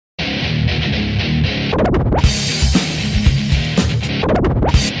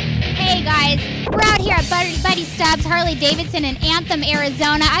Dusty Stubbs, Harley Davidson in Anthem,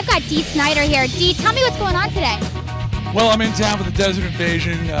 Arizona. I've got Dee Snyder here. Dee, tell me what's going on today. Well, I'm in town for the Desert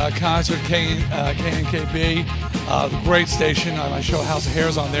Invasion concert, KNKB, the great station. My show House of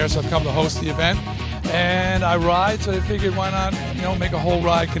Hairs on there, so I've come to host the event. And I ride, so I figured why not, make a whole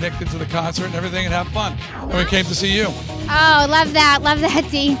ride connected to the concert and everything and have fun. And we came to see you. Oh, love that,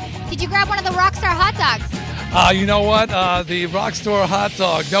 Dee. Did you grab one of the RockStar hot dogs? You know what? The RockStar hot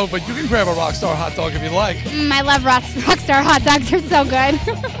dog. No, but you can grab a RockStar hot dog if you like. I love RockStar hot dogs. They're so good.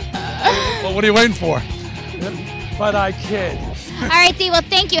 Well, what are you waiting for? But I kid. All right, Dee. Well,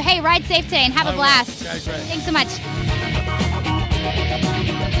 thank you. Hey, ride safe today and have a blast. Okay, great. Thanks so much.